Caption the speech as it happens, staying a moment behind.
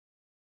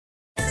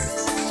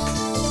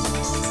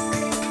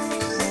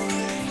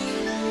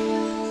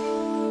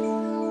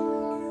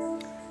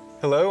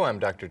Hello, I'm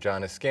Dr.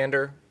 John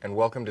Iskander, and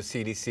welcome to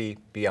CDC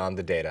Beyond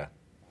the Data.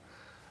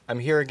 I'm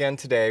here again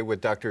today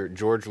with Dr.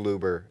 George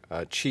Luber,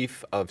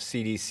 Chief of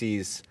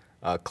CDC's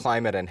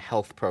Climate and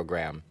Health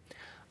Program.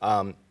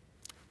 Dr.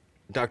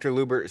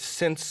 Luber,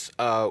 since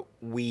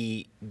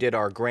we did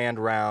our grand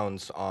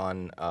rounds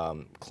on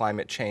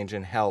climate change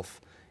and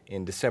health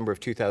in December of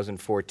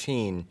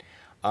 2014,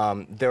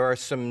 there are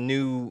some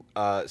new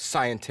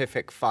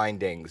scientific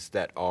findings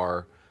that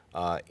are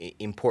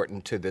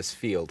important to this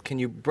field. Can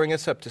you bring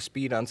us up to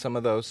speed on some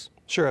of those?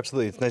 Sure,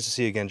 absolutely. It's nice to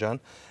see you again, John.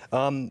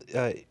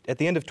 At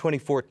the end of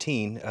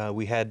 2014,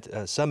 we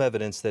had some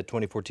evidence that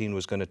 2014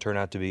 was going to turn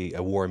out to be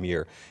a warm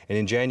year. And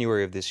in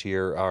January of this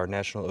year, our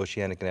National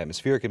Oceanic and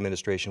Atmospheric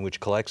Administration, which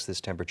collects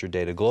this temperature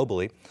data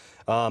globally,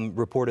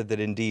 reported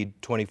that indeed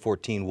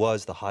 2014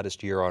 was the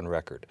hottest year on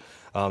record.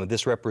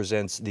 This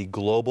represents the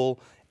global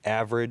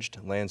averaged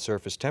land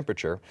surface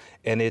temperature,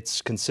 and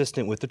it's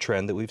consistent with the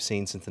trend that we've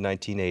seen since the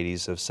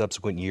 1980s of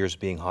subsequent years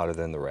being hotter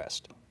than the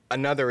rest.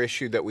 Another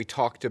issue that we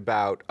talked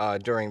about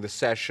during the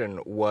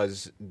session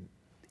was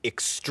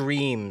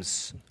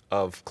extremes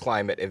of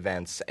climate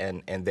events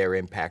and their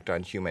impact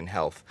on human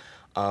health.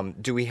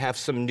 Do we have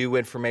some new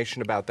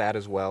information about that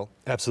as well?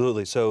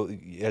 Absolutely. So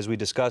as we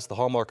discussed, the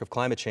hallmark of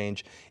climate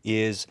change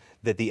is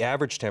that the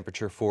average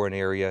temperature for an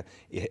area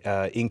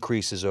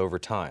increases over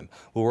time.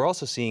 Well, we're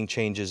also seeing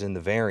changes in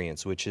the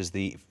variance, which is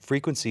the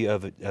frequency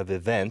of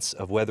events,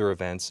 of weather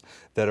events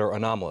that are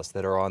anomalous,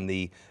 that are on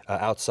the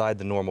outside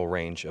the normal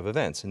range of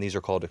events, and these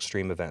are called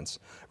extreme events.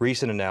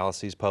 Recent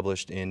analyses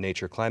published in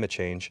Nature Climate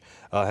Change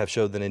have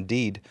showed that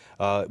indeed,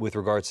 with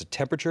regards to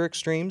temperature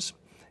extremes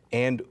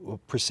and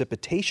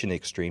precipitation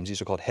extremes,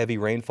 these are called heavy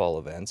rainfall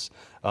events,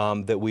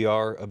 that we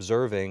are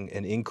observing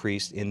an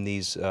increase in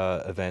these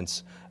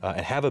events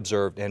and have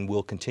observed and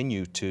will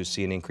continue to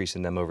see an increase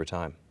in them over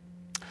time.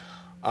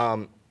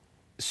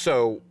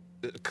 So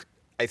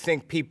I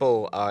think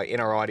people in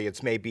our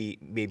audience may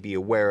be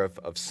aware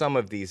of some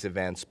of these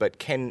events, but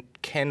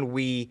can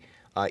we,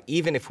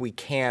 even if we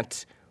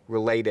can't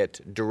relate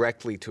it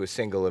directly to a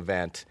single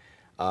event,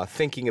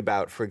 thinking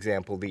about, for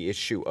example, the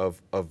issue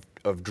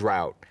of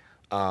drought,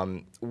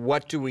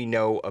 what do we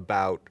know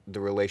about the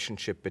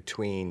relationship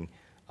between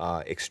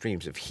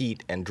extremes of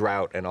heat and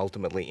drought and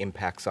ultimately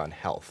impacts on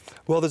health?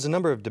 Well, there's a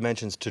number of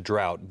dimensions to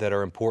drought that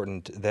are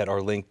important, that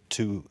are linked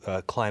to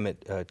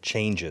climate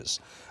changes.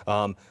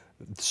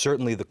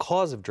 Certainly the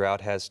cause of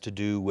drought has to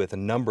do with a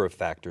number of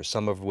factors,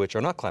 some of which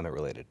are not climate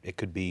related. It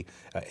could be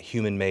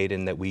human-made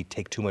in that we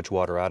take too much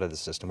water out of the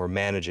system or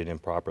manage it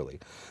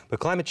improperly. But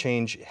climate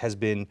change has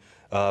been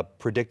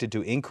predicted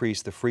to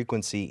increase the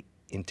frequency,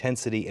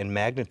 intensity, and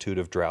magnitude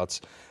of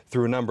droughts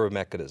through a number of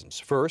mechanisms.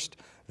 First,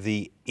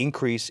 the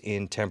increase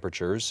in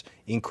temperatures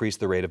increase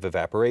the rate of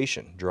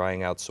evaporation,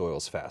 drying out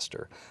soils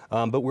faster.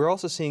 But we're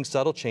also seeing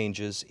subtle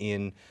changes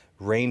in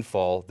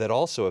rainfall that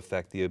also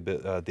affect the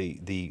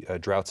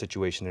drought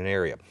situation in an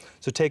area.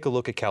 So take a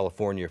look at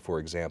California, for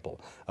example.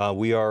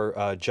 We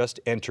are just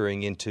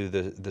entering into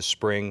the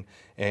spring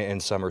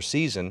and summer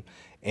season,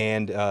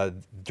 and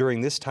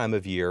during this time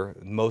of year,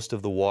 most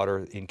of the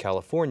water in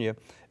California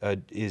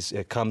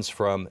comes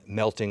from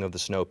melting of the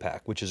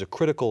snowpack, which is a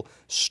critical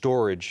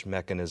storage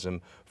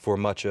mechanism for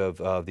much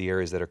of the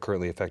areas that are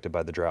currently affected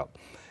by the drought.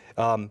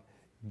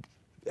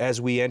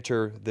 As we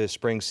enter the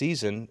spring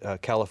season,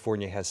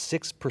 California has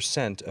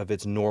 6% of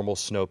its normal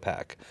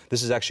snowpack.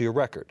 This is actually a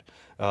record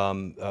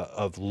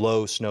of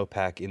low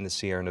snowpack in the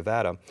Sierra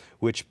Nevada,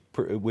 which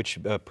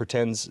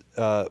portends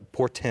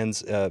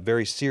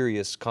very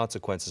serious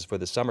consequences for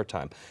the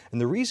summertime.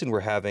 And the reason we're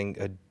having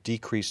a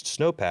decreased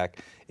snowpack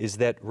is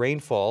that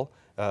rainfall,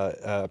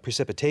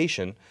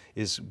 precipitation,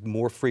 is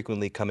more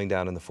frequently coming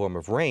down in the form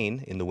of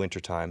rain in the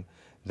wintertime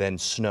than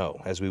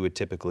snow, as we would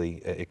typically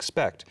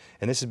expect.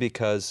 And this is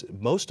because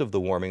most of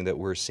the warming that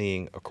we're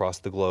seeing across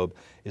the globe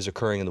is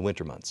occurring in the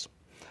winter months.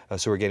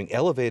 So we're getting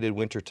elevated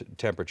winter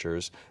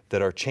temperatures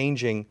that are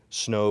changing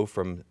snow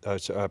from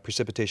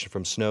precipitation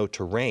from snow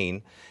to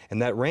rain,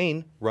 and that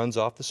rain runs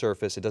off the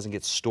surface. It doesn't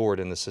get stored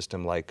in the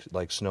system like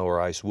snow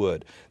or ice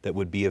would, that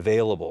would be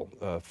available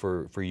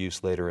for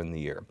use later in the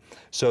year.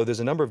 So there's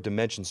a number of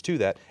dimensions to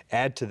that.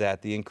 Add to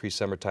that the increased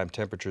summertime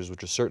temperatures,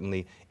 which will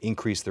certainly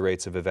increase the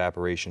rates of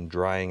evaporation,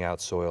 drying out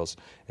soils,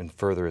 and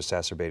further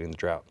exacerbating the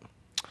drought.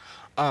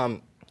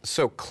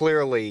 So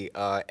clearly,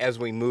 as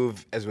we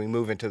move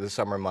into the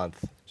summer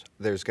month,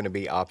 there's going to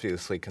be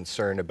obviously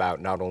concern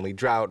about not only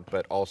drought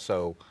but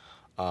also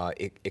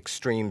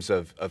extremes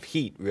of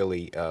heat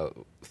really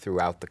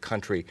throughout the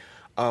country.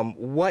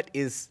 What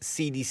is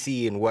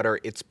CDC and what are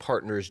its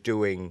partners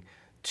doing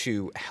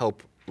to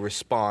help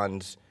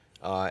respond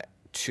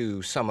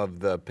to some of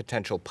the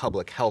potential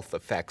public health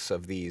effects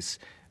of these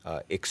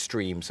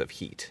extremes of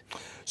heat?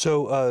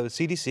 So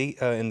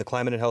CDC in the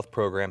Climate and Health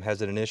Program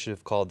has an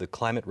initiative called the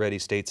Climate Ready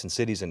States and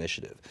Cities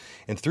Initiative.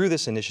 And through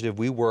this initiative,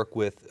 we work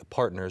with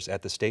partners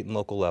at the state and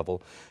local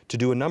level to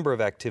do a number of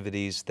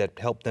activities that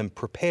help them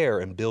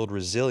prepare and build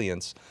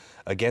resilience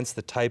against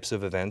the types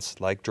of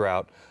events like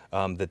drought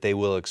that they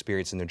will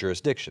experience in their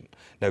jurisdiction.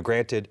 Now,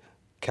 granted,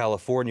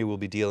 California will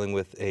be dealing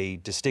with a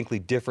distinctly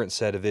different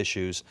set of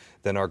issues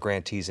than our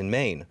grantees in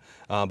Maine.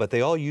 But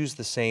they all use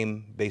the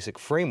same basic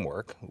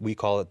framework. We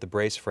call it the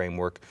BRACE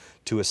framework,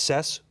 to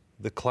assess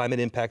the climate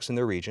impacts in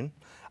their region,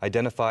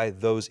 identify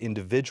those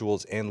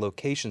individuals and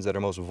locations that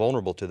are most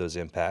vulnerable to those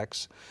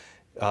impacts,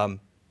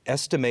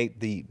 estimate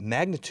the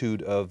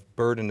magnitude of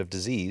burden of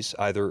disease,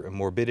 either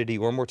morbidity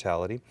or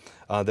mortality,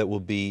 that will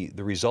be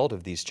the result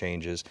of these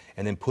changes,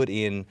 and then put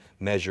in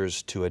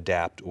measures to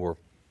adapt or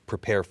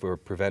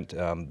prevent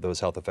those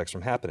health effects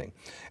from happening.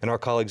 And our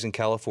colleagues in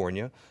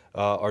California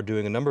are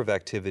doing a number of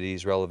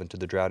activities relevant to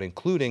the drought,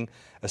 including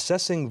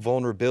assessing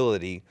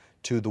vulnerability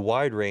to the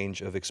wide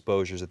range of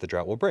exposures that the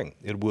drought will bring.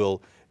 It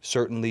will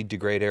certainly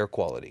degrade air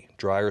quality.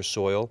 Drier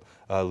soil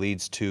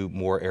leads to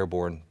more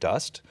airborne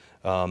dust.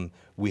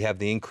 We have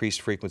the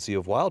increased frequency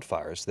of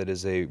wildfires that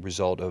is a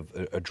result of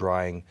a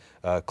drying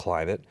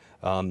climate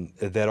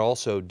that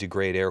also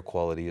degrade air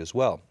quality as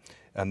well.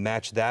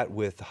 Match that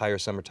with higher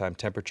summertime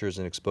temperatures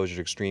and exposure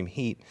to extreme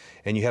heat,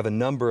 and you have a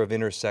number of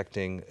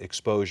intersecting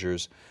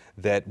exposures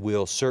that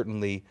will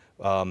certainly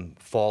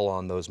fall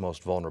on those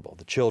most vulnerable,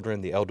 the children,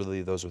 the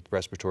elderly, those with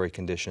respiratory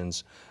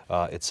conditions,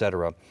 et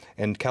cetera.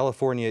 And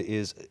California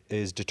is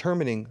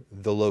determining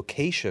the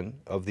location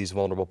of these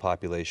vulnerable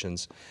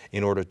populations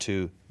in order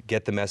to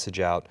get the message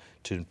out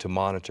to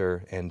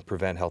monitor and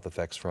prevent health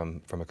effects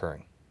from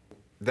occurring.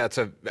 That's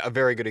a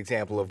very good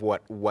example of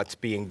what's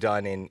being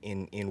done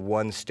in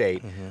one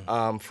state.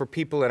 Mm-hmm. For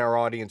people in our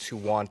audience who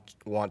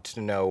want to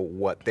know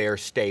what their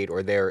state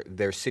or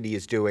their city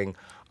is doing,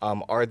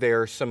 are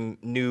there some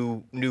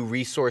new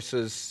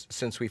resources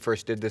since we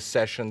first did this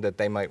session that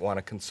they might want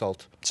to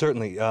consult?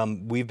 Certainly.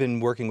 We've been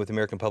working with the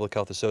American Public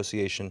Health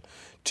Association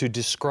to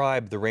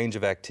describe the range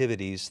of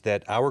activities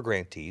that our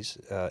grantees,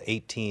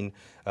 18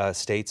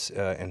 states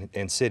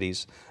and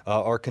cities,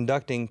 are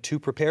conducting to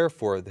prepare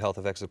for the health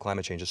effects of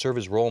climate change, to serve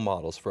as role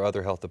models for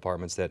other health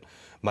departments that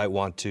might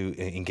want to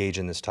engage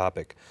in this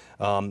topic.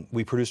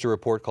 We produced a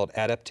report called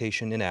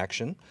Adaptation in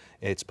Action.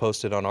 It's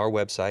posted on our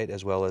website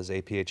as well as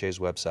APHA's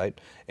website,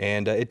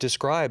 and it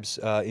describes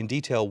in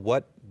detail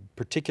what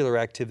particular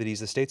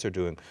activities the states are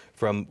doing,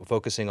 from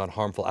focusing on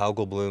harmful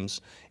algal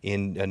blooms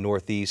in the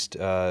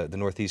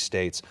Northeast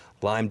states,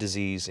 Lyme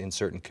disease in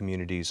certain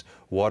communities,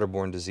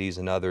 waterborne disease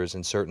in others,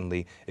 and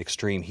certainly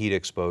extreme heat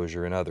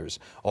exposure in others.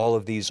 All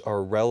of these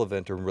are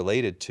relevant or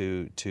related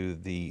to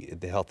the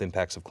health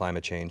impacts of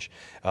climate change,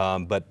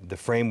 but the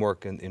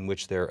framework in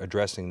which they're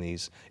addressing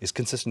these is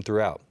consistent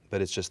throughout, but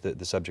it's just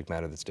the subject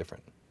matter that's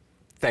different.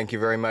 Thank you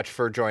very much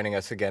for joining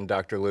us again,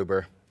 Dr.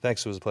 Luber.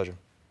 Thanks, it was a pleasure.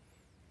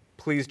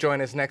 Please join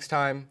us next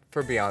time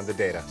for Beyond the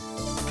Data.